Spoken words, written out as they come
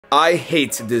I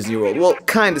hate Disney World. Well,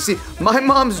 kinda. See, my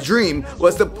mom's dream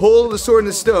was to pull the sword in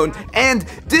the stone, and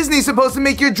Disney's supposed to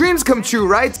make your dreams come true,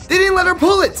 right? They didn't let her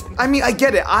pull it. I mean, I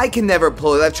get it. I can never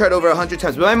pull it. I've tried over 100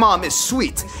 times, but my mom is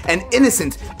sweet and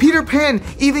innocent. Peter Pan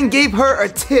even gave her a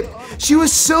tip. She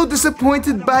was so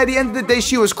disappointed. By the end of the day,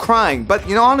 she was crying. But,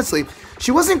 you know, honestly,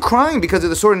 she wasn't crying because of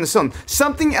the sword in the stone.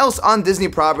 Something else on Disney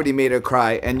property made her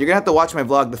cry, and you're gonna have to watch my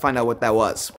vlog to find out what that was.